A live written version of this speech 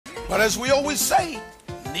But as we always say,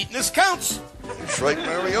 neatness counts. That's right,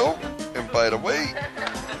 Mario. And by the way,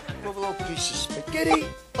 Put a little piece of spaghetti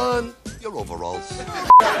on your overalls.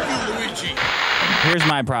 Luigi. Here's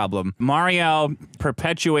my problem. Mario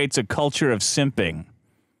perpetuates a culture of simping.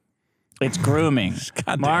 It's grooming.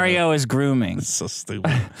 Mario is grooming. It's so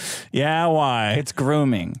stupid. Yeah, why? It's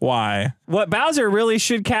grooming. Why? What Bowser really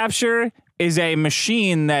should capture is a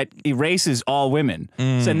machine that erases all women.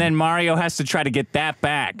 So, and then Mario has to try to get that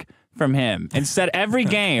back from him. Instead, every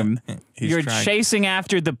game, you're chasing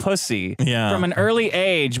after the pussy from an early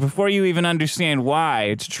age before you even understand why.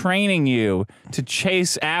 It's training you to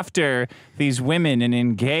chase after these women and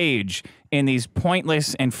engage in these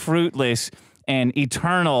pointless and fruitless and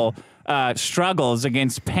eternal struggles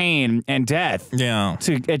against pain and death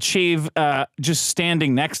to achieve just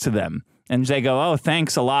standing next to them. And they go, oh,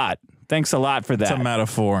 thanks a lot. Thanks a lot for that. It's a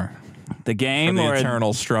metaphor. The game for the or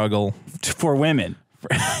eternal struggle for women.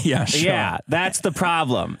 Yeah, sure. Yeah, that's the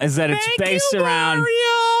problem, is that it's based around...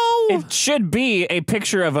 It should be a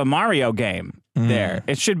picture of a Mario game there.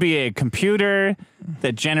 It should be a computer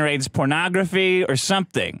that generates pornography or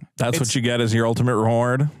something. That's what you get as your ultimate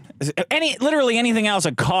reward? Literally anything else,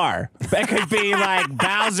 a car. That could be like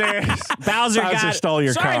Bowser stole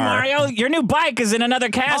your car. Sorry, Mario, your new bike is in another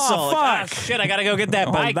castle. Oh, fuck. Oh, shit, I gotta go get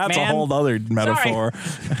that bike, that's man. a whole other metaphor.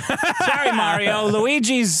 Sorry, Mario.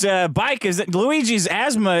 Luigi's Luigi's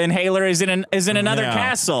asthma inhaler is in another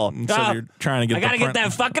castle. So you're trying to get I gotta get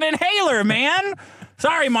that fucking inhaler, man.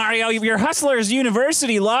 Sorry, Mario. Your Hustlers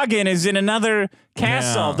University login is in another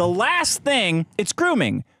castle. Yeah. The last thing, it's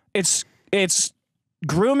grooming. It's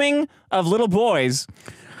grooming of little boys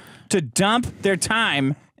to dump their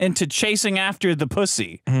time into chasing after the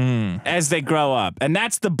pussy as they grow up. And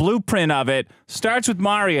that's the blueprint of it. Starts with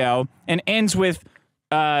Mario and ends with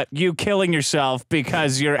you killing yourself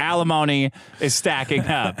because your alimony is stacking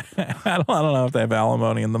up. I don't know if they have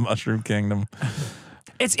alimony in the Mushroom Kingdom.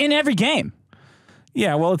 It's in every game.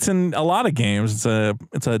 Yeah, well, it's in a lot of games.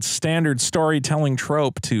 It's a standard storytelling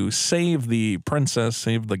trope to save the princess,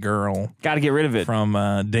 save the girl. Got to get rid of it from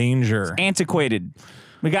danger. It's antiquated.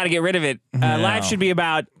 We got to get rid of it. Life should be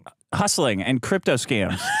about hustling and crypto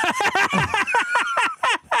scams.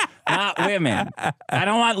 Not women. I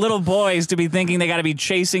don't want little boys to be thinking they got to be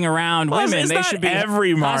chasing around women. They should be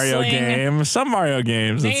every Mario hustling. game. Some Mario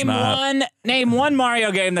games, it's not. Name one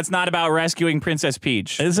Mario game that's not about rescuing Princess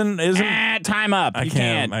Peach. Isn't time up? I You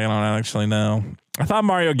can't. I don't actually know. I thought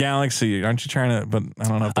Mario Galaxy. Aren't you trying to? But I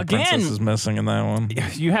don't know if the princess is missing in that one.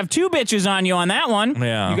 You have two bitches on you on that one.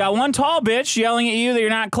 Yeah. You got one tall bitch yelling at you that you're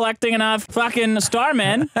not collecting enough fucking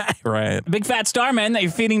starmen. Right. Big fat starmen that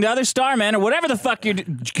you're feeding to other starmen or whatever the fuck you're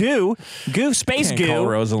space goo. Call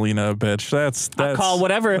Rosalina a bitch. That's I'll call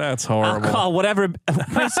whatever. That's horrible. I'll call whatever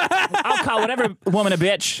woman a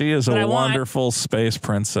bitch. She is a wonderful space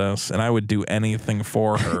princess, and I would do anything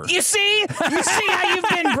for her. You see how you've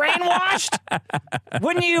been brainwashed?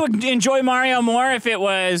 Wouldn't you enjoy Mario more if it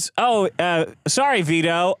was, sorry,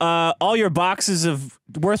 Vito, all your boxes of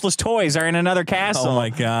worthless toys are in another castle. Oh, my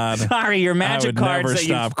God. Sorry, your magic cards. I would never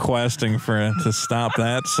stop questing to stop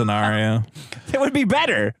that scenario. It would be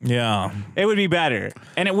better. Yeah. It would be better.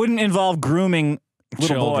 And it wouldn't involve grooming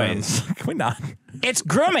little boys. Can we not? It's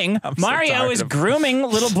grooming. Mario is grooming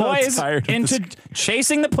little boys into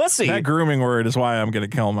chasing the pussy. That grooming word is why I'm going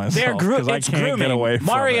to kill myself. Because I can't get away from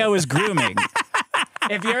Mario it. is grooming.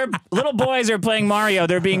 If your little boys are playing Mario,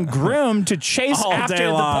 they're being groomed to chase after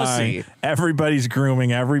the pussy. Everybody's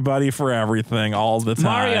grooming everybody for everything all the time.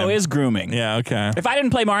 Mario is grooming. Yeah, okay. If I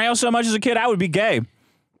didn't play Mario so much as a kid, I would be gay.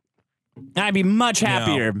 I'd be much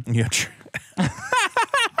happier. Yeah.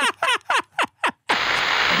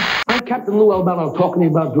 I'm Captain Lou Albano talking to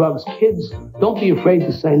you about drugs. Kids, don't be afraid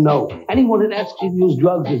to say no. Anyone that asks you to use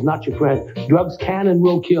drugs is not your friend. Drugs can and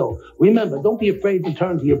will kill. Remember, don't be afraid to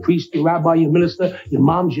turn to your priest, your rabbi, your minister, your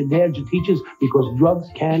moms, your dads, your teachers, because drugs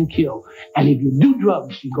can kill. And if you do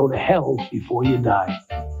drugs, you go to hell before you die.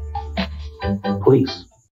 Please.